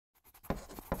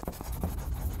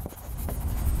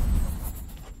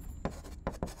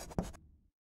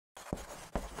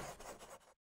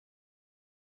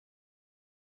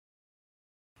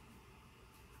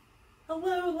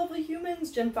Hello, lovely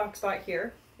humans, Jen Foxbot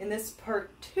here. In this part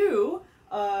 2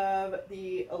 of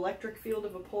the electric field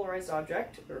of a polarized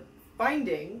object, or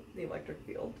finding the electric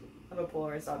field of a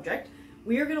polarized object,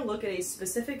 we are going to look at a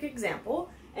specific example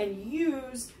and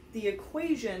use the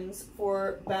equations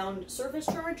for bound surface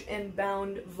charge and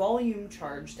bound volume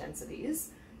charge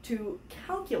densities to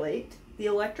calculate the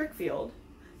electric field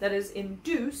that is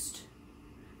induced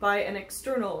by an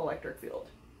external electric field.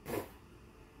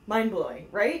 Mind-blowing,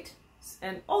 right?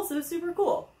 And also super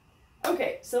cool.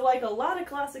 Okay, so like a lot of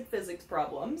classic physics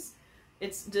problems,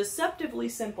 it's deceptively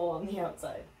simple on the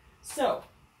outside. So,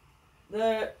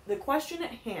 the question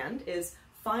at hand is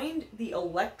find the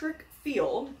electric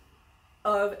field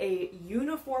of a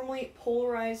uniformly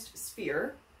polarized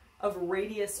sphere of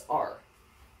radius r.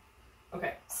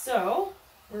 Okay, so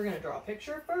we're going to draw a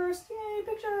picture first. Yay,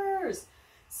 pictures!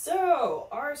 So,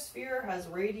 our sphere has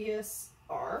radius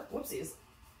r. Whoopsies.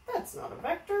 That's not a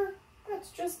vector.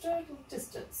 That's just a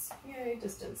distance. Yay,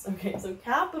 distance. Okay, so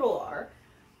capital R,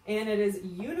 and it is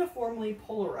uniformly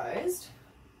polarized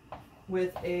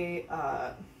with a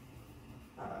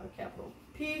capital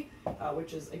P,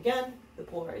 which is, again, the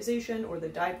polarization or the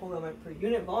dipole moment per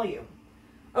unit volume.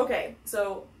 Okay,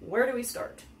 so where do we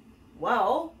start?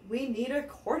 Well, we need a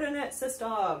coordinate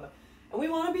system, and we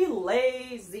want to be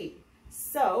lazy.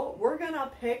 So we're going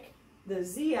to pick the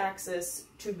z-axis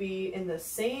to be in the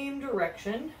same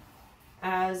direction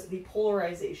as the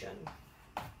polarization.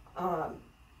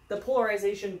 The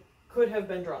polarization could have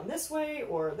been drawn this way,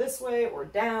 or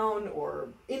down, or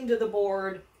into the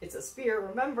board. It's a sphere,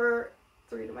 remember,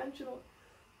 three-dimensional.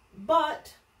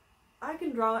 But I can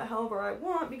draw it however I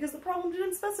want because the problem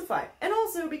didn't specify. And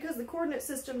also because the coordinate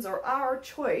systems are our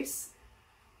choice,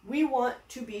 we want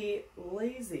to be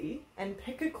lazy and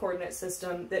pick a coordinate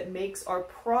system that makes our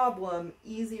problem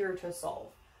easier to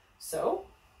solve. So,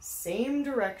 same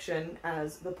direction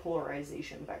as the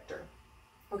polarization vector.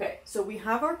 Okay, so we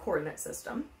have our coordinate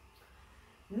system.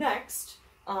 Next,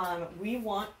 we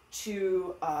want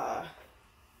to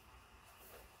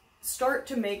start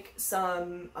to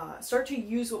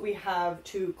use what we have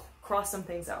to cross some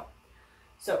things out.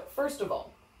 So, first of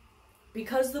all,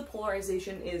 because the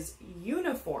polarization is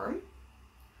uniform,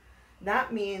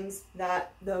 that means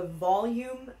that the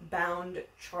volume bound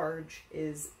charge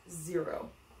is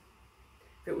 0.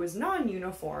 If it was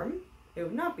non-uniform, it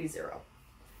would not be 0.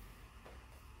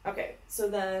 Okay, so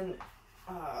then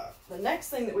the next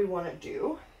thing that we want to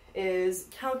do is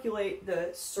calculate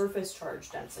the surface charge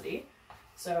density.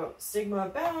 So sigma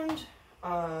bound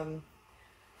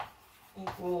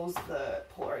equals the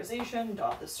polarization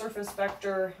dot the surface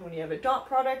vector. When you have a dot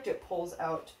product, it pulls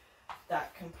out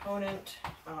that component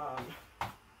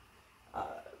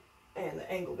and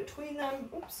the angle between them.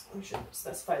 Oops, we should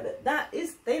specify that that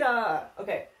is theta.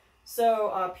 Okay,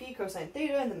 so p cosine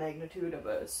theta and the magnitude of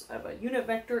a unit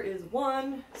vector is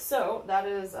 1. So that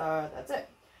is that's it.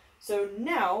 So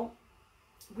now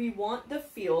we want the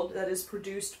field that is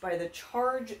produced by the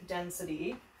charge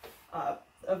density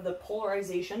of the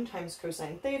polarization times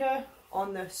cosine theta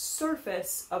on the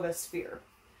surface of a sphere.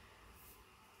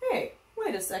 Hey,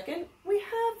 wait a second, we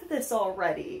have this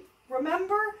already.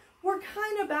 Remember, we're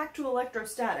kind of back to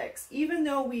electrostatics, even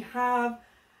though we have,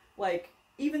 we're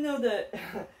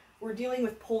dealing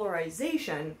with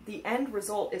polarization, the end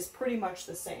result is pretty much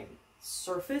the same.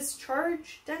 Surface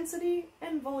charge density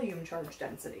and volume charge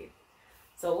density.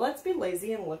 So let's be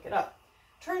lazy and look it up.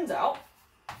 Turns out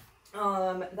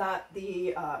that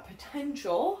the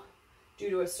potential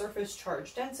due to a surface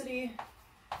charge density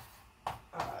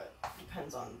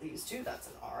depends on these two. That's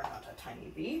an R, not a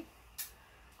tiny b.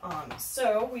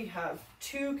 So we have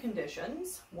two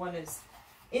conditions. One is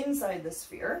inside the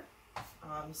sphere.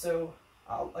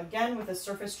 Again, with a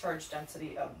surface charge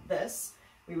density of this,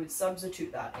 we would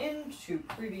substitute that into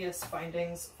previous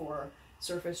findings for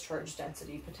surface charge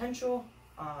density potential,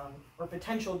 or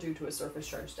potential due to a surface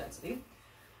charge density.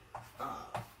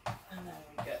 And then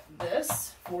we get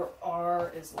this for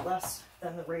r is less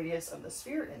than the radius of the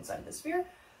sphere inside the sphere.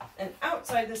 And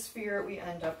outside the sphere, we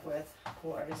end up with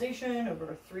polarization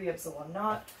over 3 epsilon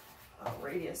naught,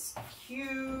 radius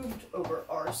cubed over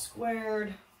r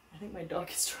squared. I think my dog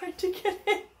is trying to get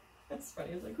in. That's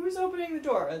funny. It's like, who's opening the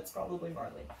door? It's probably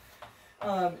Marley.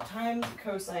 Times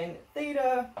cosine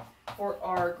theta for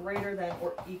r greater than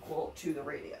or equal to the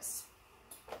radius.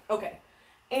 Okay,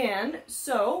 and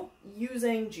so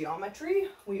using geometry,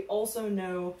 we also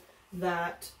know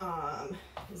that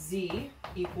z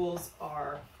equals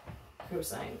r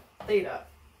cosine theta.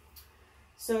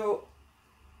 So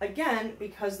again,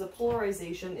 because the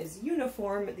polarization is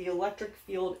uniform, the electric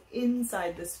field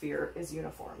inside the sphere is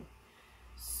uniform.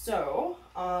 So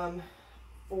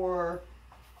for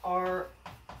r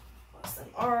less than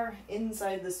r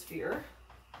inside the sphere,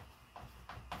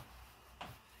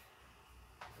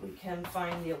 we can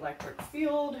find the electric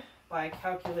field by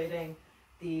calculating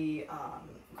the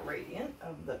gradient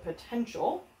of the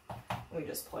potential. We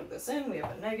just plug this in. We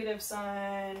have a negative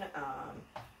sign,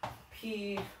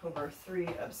 P over 3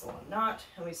 epsilon naught,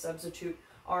 and we substitute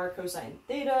r cosine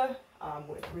theta.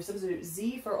 We substitute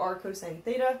z for r cosine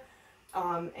theta,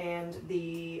 and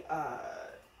the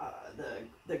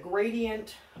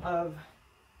gradient of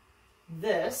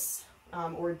this,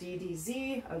 or d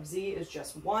dz of z, is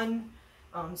just 1.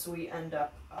 So we end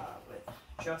up with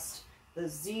just the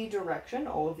z direction.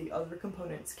 All of the other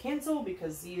components cancel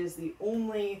because z is the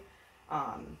only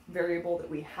variable that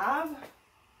we have.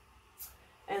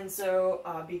 And so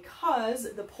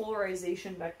because the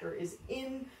polarization vector is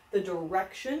in the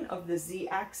direction of the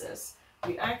z-axis,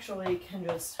 we actually can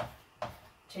just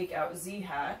take out z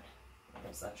hat. I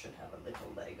guess that should have a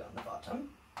little leg on the bottom.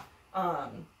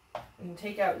 We can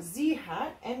take out z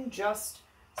hat and just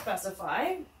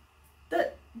specify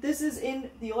that this is in,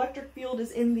 the electric field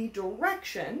is in the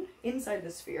direction inside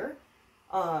the sphere,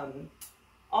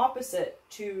 opposite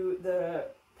to the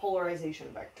polarization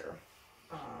vector.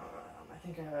 I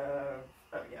think,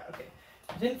 oh yeah, okay.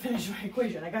 I didn't finish my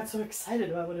equation. I got so excited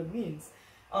about what it means.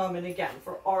 And again,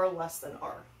 for r less than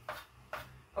r.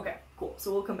 Okay, cool.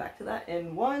 So we'll come back to that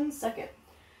in 1 second.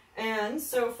 And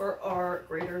so for r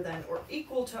greater than or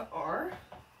equal to r,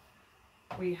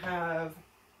 we have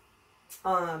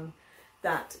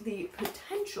that the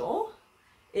potential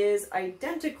is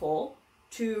identical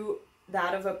to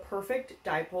that of a perfect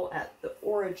dipole at the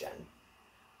origin.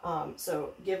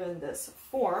 So given this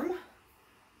form,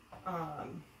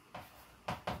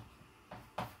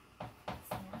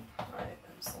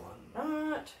 epsilon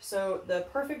naught. So the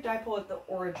perfect dipole at the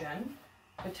origin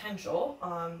potential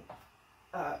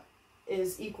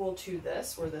is equal to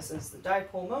this, where this is the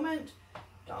dipole moment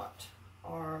dot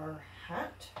r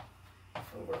hat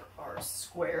over r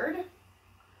squared.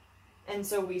 And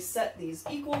so we set these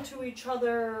equal to each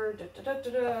other,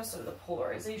 so the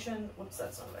polarization, whoops,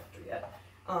 that's not a vector yet,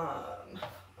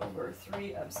 over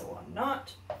 3 epsilon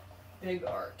naught, big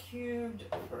R cubed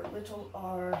over little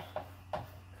r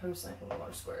cosine, little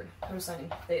r squared, cosine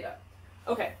theta.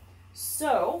 Okay,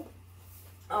 so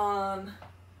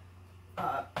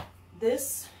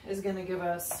this is going to give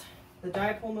us the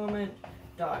dipole moment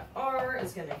dot r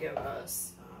is going to give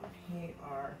us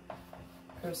PR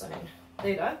cosine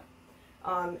theta.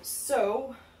 Oh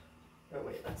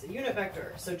wait, that's a unit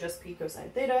vector, so just P cosine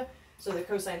theta. So the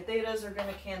cosine thetas are going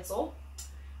to cancel.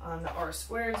 The r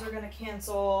squareds are going to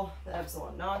cancel. The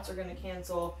epsilon naughts are going to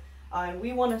cancel. And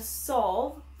we want to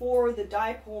solve for the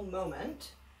dipole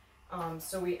moment.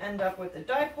 So we end up with the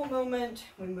dipole moment.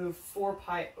 We move 4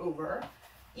 pi over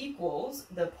equals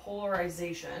the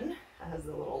polarization. It has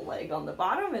the little leg on the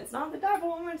bottom. It's not the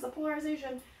dipole moment, it's the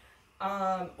polarization.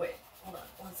 Wait, hold on.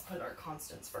 Let's put our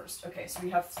constants first. Okay, so we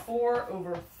have 4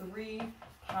 over 3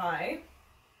 pi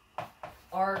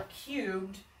r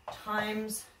cubed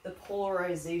times the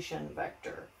polarization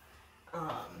vector.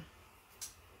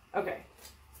 Okay,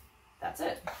 that's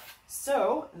it.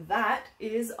 So that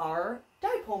is our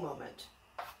dipole moment.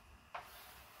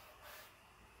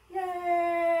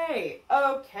 Yay!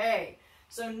 Okay,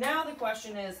 so now the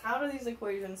question is, how do these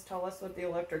equations tell us what the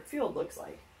electric field looks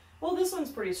like? Well, this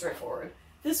one's pretty straightforward.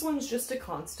 This one's just a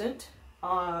constant,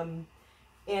 and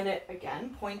it,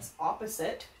 again, points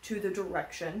opposite to the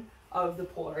direction of the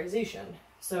polarization.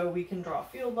 So we can draw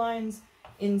field lines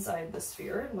inside the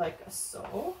sphere, like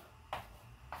so.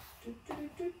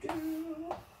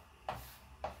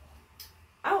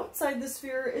 Outside the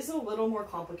sphere is a little more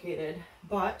complicated,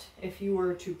 but if you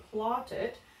were to plot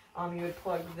it, you would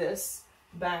plug this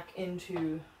back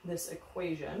into this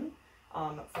equation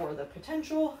for the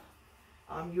potential.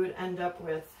 You would end up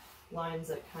with lines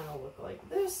that kind of look like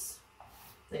this.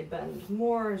 They bend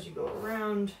more as you go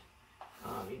around.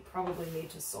 You probably need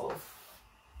to solve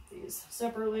these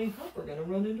separately. Oh, we're going to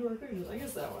run into our equations. I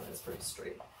guess that one is pretty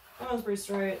straight. That one's pretty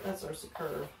straight. That starts to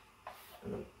curve.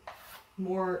 And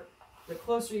the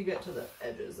closer you get to the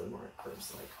edges, the more it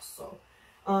curves, like so.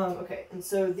 Okay, and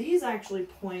so these actually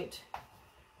point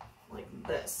like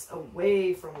this,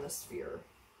 away from the sphere.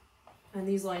 And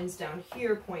these lines down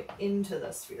here point into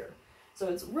the sphere. So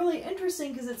it's really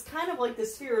interesting because it's kind of like the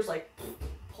sphere is like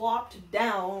plopped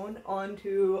down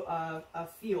onto a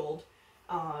field,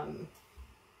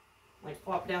 like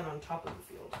plopped down on top of the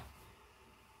field.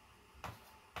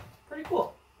 Pretty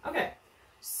cool. Okay,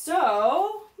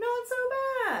 so not so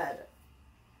bad.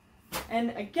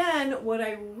 And again, what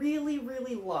I really,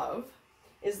 really love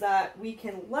is that we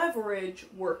can leverage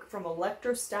work from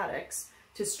electrostatics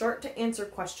to start to answer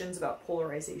questions about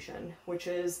polarization, which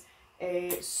is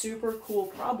a super cool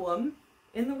problem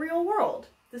in the real world.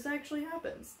 This actually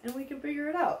happens, and we can figure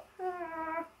it out.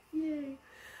 Ah, yay.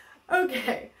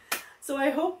 Okay, so I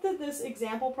hope that this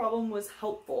example problem was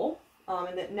helpful,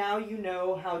 and that now you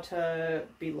know how to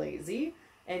be lazy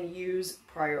and use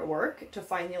prior work to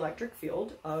find the electric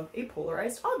field of a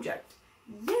polarized object.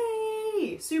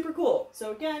 Yay! Super cool.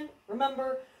 So again,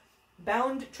 remember,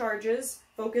 bound charges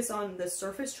focus on the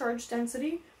surface charge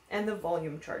density and the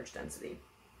volume charge density.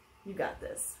 You got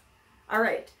this. All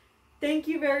right. Thank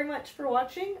you very much for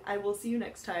watching. I will see you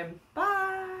next time.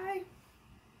 Bye!